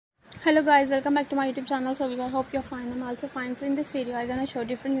Hello guys, welcome back to my YouTube channel. So I hope you're fine. I'm also fine. So in this video I'm gonna show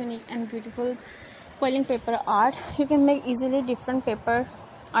different unique and beautiful quilling paper art. You can make easily different paper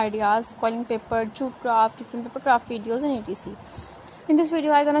ideas, quilling paper, jute craft, different paper craft videos and etc. In this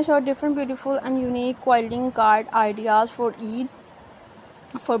video I'm gonna show different beautiful and unique quilling card ideas for Eid.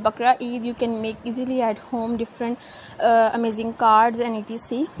 For Bakra Eid, you can make easily at home different amazing cards and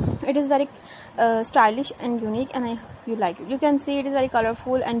etc. It is very stylish and unique, and I hope you like it. You can see it is very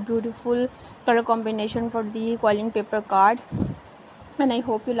colorful and beautiful color combination for the quilling paper card, and I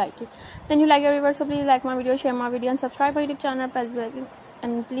hope you like it. Then you like your review, so please like my video, share my video, and subscribe my YouTube channel.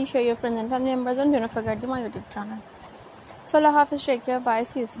 And please share your friends and family members, and do not forget my YouTube channel. So Allah Hafiz, take care, bye,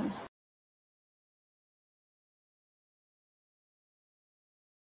 see you soon.